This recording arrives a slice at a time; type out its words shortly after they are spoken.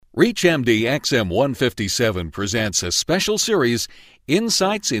ReachMD XM157 presents a special series,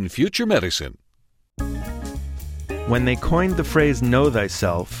 Insights in Future Medicine. When they coined the phrase know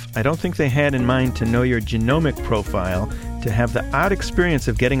thyself, I don't think they had in mind to know your genomic profile, to have the odd experience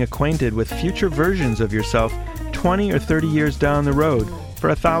of getting acquainted with future versions of yourself 20 or 30 years down the road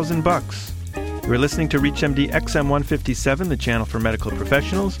for $1,000. You're listening to ReachMD XM157, the channel for medical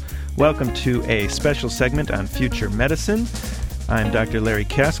professionals. Welcome to a special segment on future medicine. I'm Dr. Larry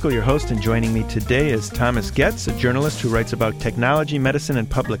Kaskel, your host, and joining me today is Thomas Getz, a journalist who writes about technology, medicine, and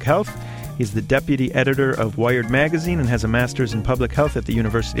public health. He's the deputy editor of Wired Magazine and has a master's in public health at the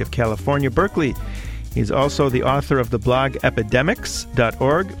University of California, Berkeley. He's also the author of the blog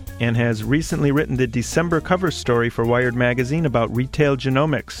epidemics.org and has recently written the December cover story for Wired Magazine about retail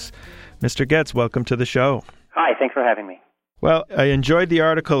genomics. Mr. Getz, welcome to the show. Hi, thanks for having me. Well, I enjoyed the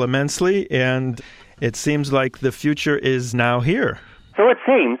article immensely, and it seems like the future is now here. So it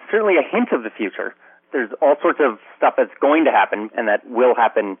seems, certainly a hint of the future. There's all sorts of stuff that's going to happen and that will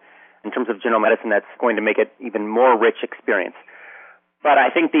happen in terms of genome medicine that's going to make it even more rich experience. But I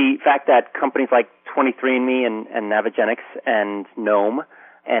think the fact that companies like 23andMe and Navigenics and Gnome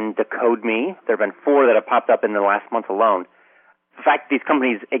and DecodeMe, there have been 4 that have popped up in the last month alone, the fact that these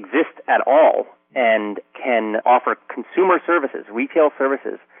companies exist at all and can offer consumer services, retail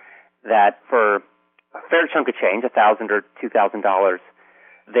services, that for a fair chunk of change, $1,000 or $2,000,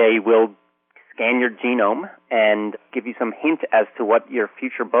 they will scan your genome and give you some hint as to what your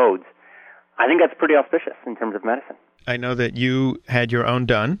future bodes. I think that's pretty auspicious in terms of medicine. I know that you had your own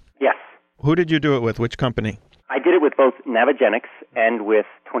done. Yes. Who did you do it with? Which company? I did it with both Navigenics and with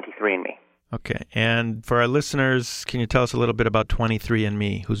 23andMe. Okay. And for our listeners, can you tell us a little bit about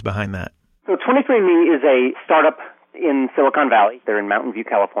 23andMe? Who's behind that? So 23andMe is a startup in Silicon Valley. They're in Mountain View,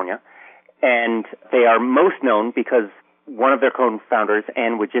 California. And they are most known because one of their co-founders,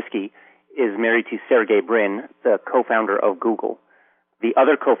 Anne Wojcicki, is married to Sergey Brin, the co-founder of Google. The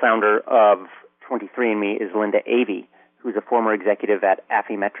other co-founder of 23andMe is Linda Avey, who's a former executive at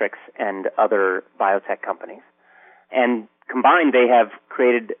Affymetrix and other biotech companies. And combined, they have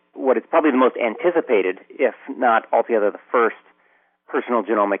created what is probably the most anticipated, if not altogether the first, personal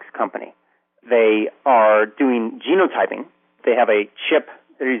genomics company. They are doing genotyping. They have a chip.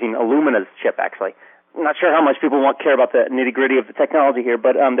 They're using Illumina's chip, actually. I'm not sure how much people care about the nitty-gritty of the technology here,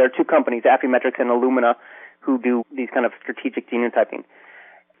 but there are 2 companies, Affymetrix and Illumina, who do these kind of strategic genotyping.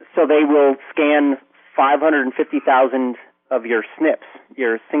 So they will scan 550,000 of your SNPs,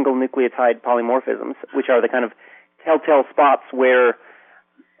 your single nucleotide polymorphisms, which are the kind of telltale spots where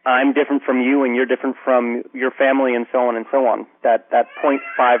I'm different from you and you're different from your family and so on and so on, that 0.5%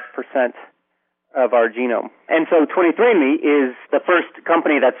 of our genome. And so 23andMe is the first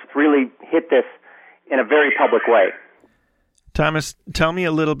company that's really hit this in a very public way. Thomas, tell me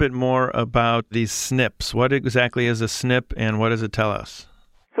a little bit more about these SNPs. What exactly is a SNP and what does it tell us?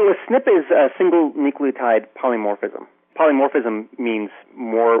 So a SNP is a single nucleotide polymorphism. Polymorphism means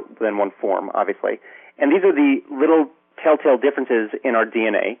more than one form, obviously. And these are the little telltale differences in our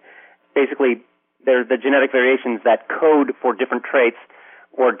DNA. Basically, they're the genetic variations that code for different traits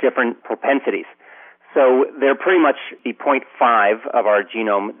or different propensities. So they're pretty much the 0.5 of our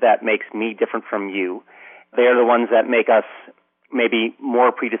genome that makes me different from you. They are the ones that make us maybe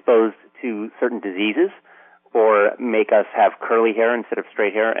more predisposed to certain diseases or make us have curly hair instead of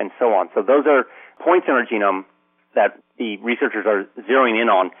straight hair and so on. So those are points in our genome that the researchers are zeroing in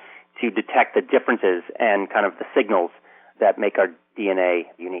on to detect the differences and kind of the signals that make our DNA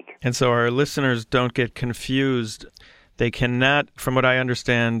unique. And so our listeners don't get confused. They cannot, from what I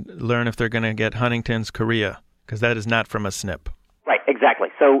understand, learn if they're going to get Huntington's chorea, because that is not from a SNP. Right, exactly.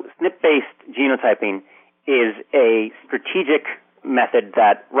 So SNP-based genotyping is a strategic method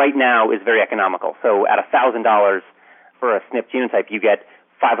that right now is very economical. So at $1,000 for a SNP genotype, you get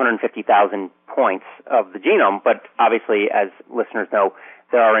 550,000 points of the genome. But obviously, as listeners know,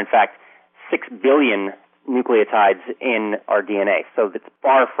 there are in fact 6 billion nucleotides in our DNA. So it's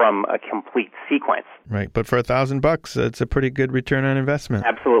far from a complete sequence. Right, but for $1,000, it's a pretty good return on investment.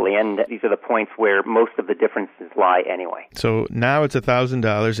 Absolutely, and these are the points where most of the differences lie anyway. So now it's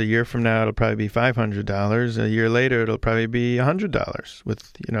 $1,000. A year from now, it'll probably be $500. A year later, it'll probably be $100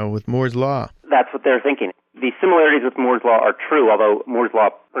 with Moore's Law. That's what they're thinking. The similarities with Moore's Law are true, although Moore's Law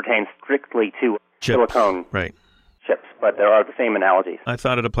pertains strictly to silicone chips, but there are the same analogies. I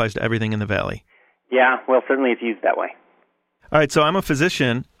thought it applies to everything in the valley. Yeah, well, certainly it's used that way. All right, so I'm a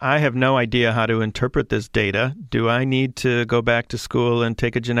physician. I have no idea how to interpret this data. Do I need to go back to school and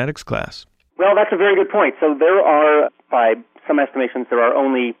take a genetics class? Well, that's a very good point. So there are, by some estimations, there are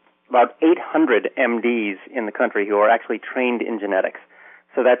only about 800 MDs in the country who are actually trained in genetics.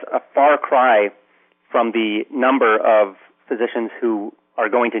 So that's a far cry from the number of physicians who are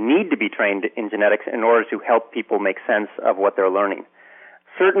going to need to be trained in genetics in order to help people make sense of what they're learning.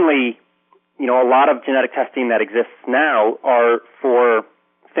 Certainly, a lot of genetic testing that exists now are for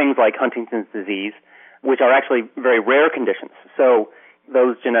things like Huntington's disease, which are actually very rare conditions. So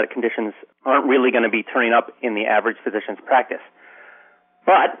those genetic conditions aren't really going to be turning up in the average physician's practice.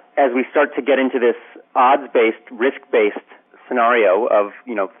 But as we start to get into this odds-based, risk-based scenario of,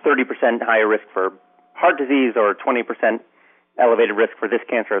 30% higher risk for heart disease or 20% elevated risk for this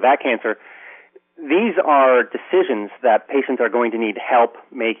cancer or that cancer, these are decisions that patients are going to need help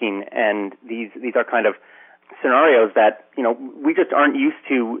making, and these are kind of scenarios that, we just aren't used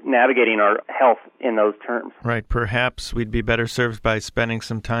to navigating our health in those terms. Right. Perhaps we'd be better served by spending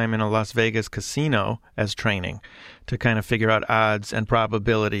some time in a Las Vegas casino as training to kind of figure out odds and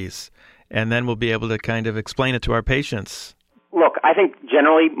probabilities, and then we'll be able to kind of explain it to our patients. Look, I think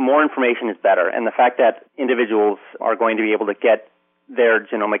generally more information is better, and the fact that individuals are going to be able to get their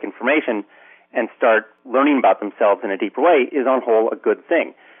genomic information and start learning about themselves in a deeper way is on whole a good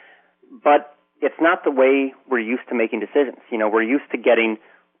thing. But it's not the way we're used to making decisions. We're used to getting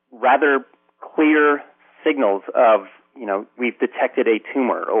rather clear signals of, we've detected a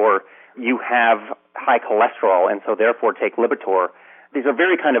tumor, or you have high cholesterol and so therefore take Lipitor. These are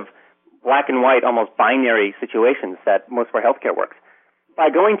very kind of black and white, almost binary situations that most of our healthcare works. By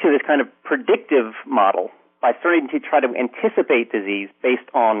going to this kind of predictive model, by starting to try to anticipate disease based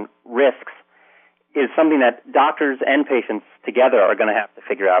on risks, is something that doctors and patients together are going to have to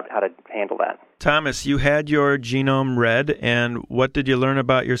figure out how to handle that. Thomas, you had your genome read, and what did you learn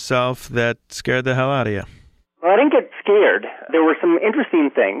about yourself that scared the hell out of you? Well, I didn't get scared. There were some interesting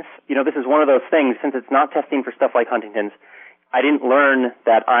things. This is one of those things, since it's not testing for stuff like Huntington's, I didn't learn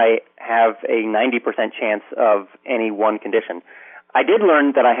that I have a 90% chance of any one condition. I did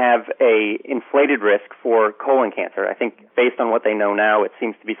learn that I have a inflated risk for colon cancer. I think based on what they know now, it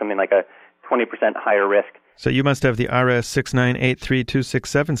seems to be something like a 20% higher risk. So you must have the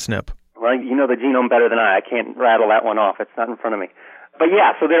RS6983267 SNP. Well, you know the genome better than I can't rattle that one off. It's not in front of me. But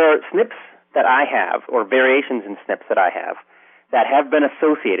yeah, so there are SNPs that I have, or variations in SNPs that I have been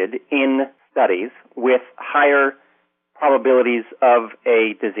associated in studies with higher probabilities of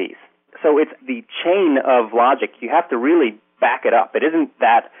a disease. So it's the chain of logic. You have to really back it up. It isn't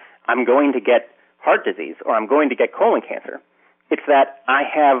that I'm going to get heart disease or I'm going to get colon cancer. It's that I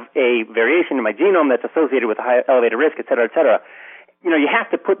have a variation in my genome that's associated with a high elevated risk, et cetera, et cetera. You have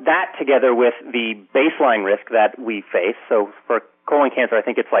to put that together with the baseline risk that we face. So for colon cancer, I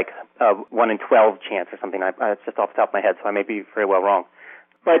think it's like a 1 in 12 chance or something. It's just off the top of my head, so I may be very well wrong.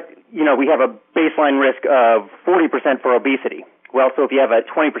 But, we have a baseline risk of 40% for obesity. Well, so if you have a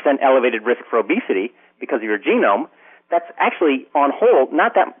 20% elevated risk for obesity because of your genome, that's actually, on whole,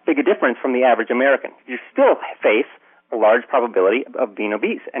 not that big a difference from the average American. You still face a large probability of being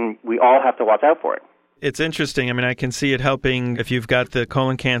obese, and we all have to watch out for it. It's interesting. I mean, I can see it helping if you've got the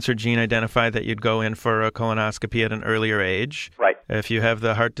colon cancer gene identified that you'd go in for a colonoscopy at an earlier age. Right. If you have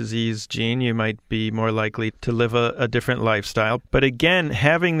the heart disease gene, you might be more likely to live a different lifestyle. But again,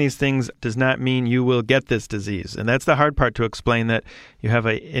 having these things does not mean you will get this disease. And that's the hard part to explain, that you have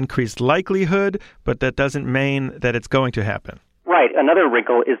an increased likelihood, but that doesn't mean that it's going to happen. Right. Another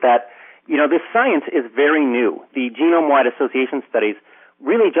wrinkle is that, this science is very new. The genome-wide association studies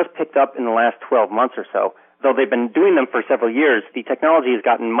really just picked up in the last 12 months or so. Though they've been doing them for several years, the technology has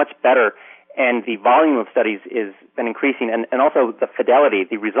gotten much better, and the volume of studies has been increasing, and also the fidelity,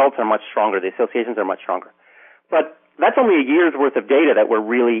 the results are much stronger, the associations are much stronger. But that's only a year's worth of data that we're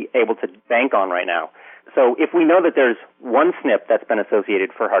really able to bank on right now. So if we know that there's one SNP that's been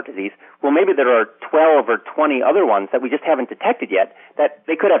associated for heart disease, well, maybe there are 12 or 20 other ones that we just haven't detected yet that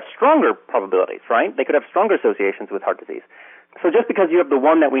they could have stronger probabilities, right? They could have stronger associations with heart disease. So just because you have the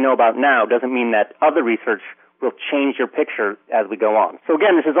one that we know about now doesn't mean that other research will change your picture as we go on. So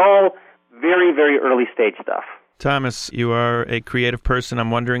again, this is all very, very early stage stuff. Thomas, you are a creative person.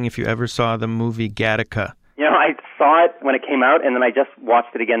 I'm wondering if you ever saw the movie Gattaca. I saw it when it came out, and then I just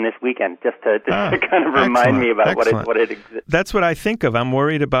watched it again this weekend just to kind of remind me about what it exists. That's what I think of. I'm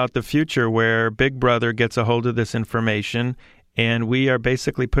worried about the future where Big Brother gets a hold of this information, and we are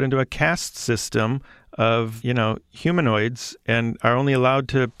basically put into a caste system of, humanoids, and are only allowed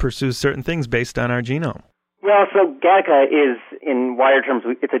to pursue certain things based on our genome. Well, so Gattaca is, in wider terms,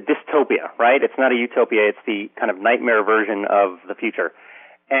 it's a dystopia, right? It's not a utopia. It's the kind of nightmare version of the future.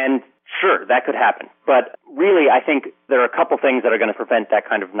 And sure, that could happen. But really, I think there are a couple things that are going to prevent that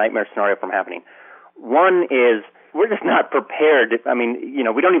kind of nightmare scenario from happening. One is we're just not prepared. I mean,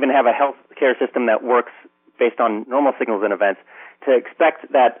 we don't even have a health care system that works based on normal signals and events to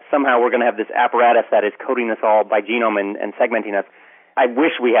expect that somehow we're going to have this apparatus that is coding us all by genome and segmenting us. I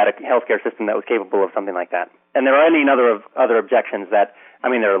wish we had a healthcare system that was capable of something like that. And there are any number of other objections that,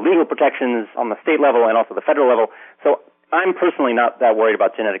 there are legal protections on the state level and also the federal level. So I'm personally not that worried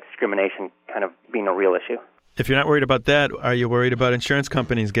about genetic discrimination kind of being a real issue. If you're not worried about that, are you worried about insurance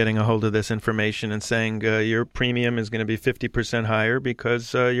companies getting a hold of this information and saying your premium is going to be 50% higher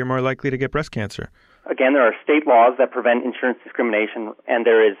because you're more likely to get breast cancer? Again, there are state laws that prevent insurance discrimination, and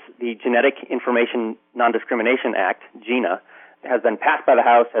there is the Genetic Information Non-Discrimination Act, GINA, has been passed by the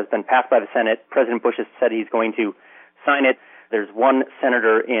House, has been passed by the Senate. President Bush has said he's going to sign it. There's one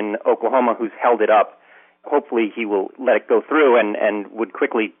senator in Oklahoma who's held it up. Hopefully he will let it go through and would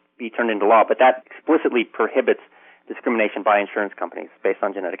quickly be turned into law. But that explicitly prohibits discrimination by insurance companies based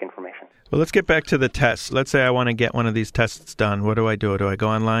on genetic information. Well, let's get back to the tests. Let's say I want to get one of these tests done. What do I do? Do I go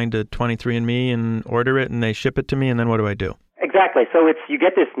online to 23andMe and order it and they ship it to me? And then what do I do? Exactly. So you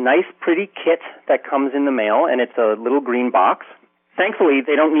get this nice, pretty kit that comes in the mail, and it's a little green box. Thankfully,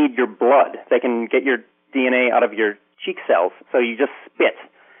 they don't need your blood. They can get your DNA out of your cheek cells. So you just spit.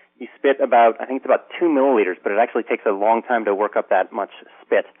 You spit about 2 milliliters, but it actually takes a long time to work up that much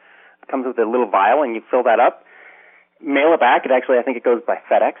spit. It comes with a little vial, and you fill that up. Mail it back. I think it goes by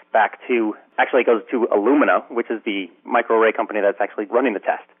FedEx it goes to Illumina, which is the microarray company that's actually running the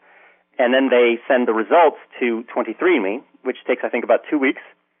test. And then they send the results to 23andMe, which takes, about 2 weeks.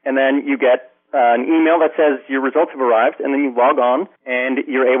 And then you get an email that says your results have arrived, and then you log on, and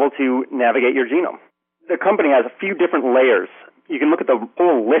you're able to navigate your genome. The company has a few different layers. You can look at the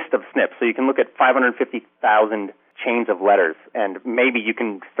whole list of SNPs, so you can look at 550,000 chains of letters, and maybe you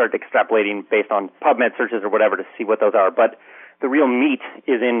can start extrapolating based on PubMed searches or whatever to see what those are. But the real meat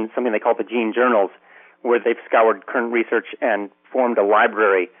is in something they call the gene journals, where they've scoured current research and formed a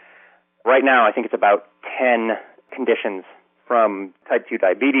library. Right now, I think it's about 10 conditions, from type 2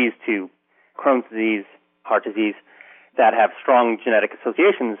 diabetes to Crohn's disease, heart disease, that have strong genetic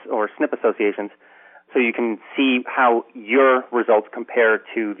associations or SNP associations, so you can see how your results compare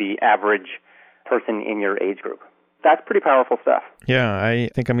to the average person in your age group. That's pretty powerful stuff. Yeah, I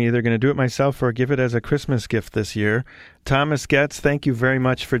think I'm either going to do it myself or give it as a Christmas gift this year. Thomas Getz, thank you very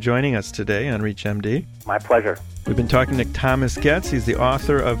much for joining us today on ReachMD. My pleasure. We've been talking to Thomas Getz. He's the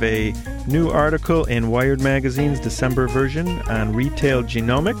author of a new article in Wired Magazine's December version on retail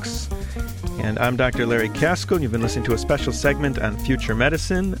genomics. And I'm Dr. Larry Kaskel, and you've been listening to a special segment on future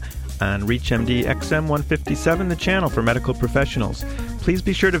medicine on ReachMD XM 157, the channel for medical professionals. Please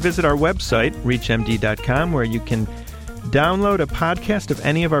be sure to visit our website, reachmd.com, where you can download a podcast of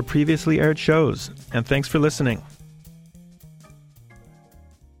any of our previously aired shows. And thanks for listening.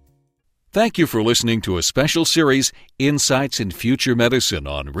 Thank you for listening to a special series, Insights in Future Medicine,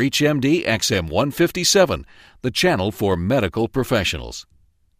 on ReachMD XM 157, the channel for medical professionals.